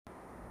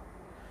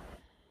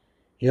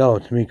Yo,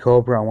 to me,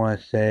 Cobra, I want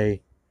to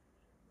say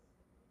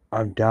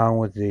I'm down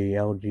with the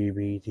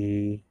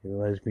LGBT,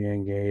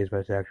 lesbian, gays,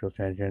 bisexual,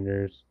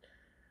 transgenders,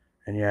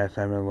 and yes,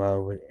 I'm in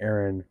love with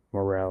Aaron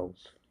Morels.